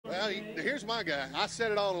here's my guy. I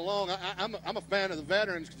said it all along. I'm a fan of the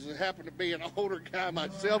veterans because I happen to be an older guy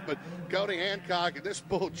myself, but Cody Hancock and this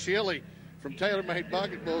bull Chili from TaylorMade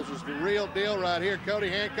Bucket Bulls is the real deal right here. Cody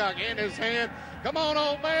Hancock in his hand. Come on,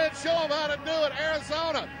 old man. Show him how to do it.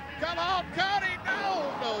 Arizona. Come on, Cody.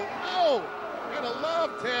 No. And a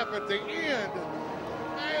love tap at the end.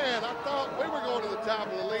 Man, I thought we were going to the top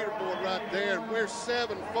of the leaderboard right there, and we're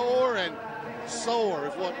 7-4 and sore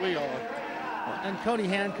is what we are. And Cody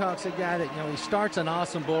Hancock's a guy that, he starts an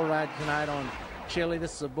awesome bull ride tonight on Chili.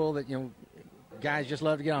 This is a bull that, guys just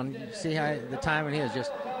love to get on. You see how the timing is,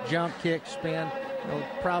 just jump, kick, spin. The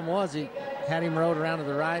problem was he had him rode around to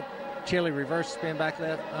the right. Chili reverse spin back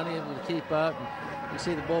left, unable to keep up. And you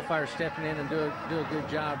see the bullfighter stepping in and do a good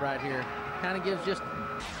job right here. Kind of gives just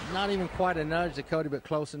not even quite a nudge to Cody, but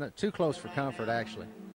close enough, too close for comfort, actually.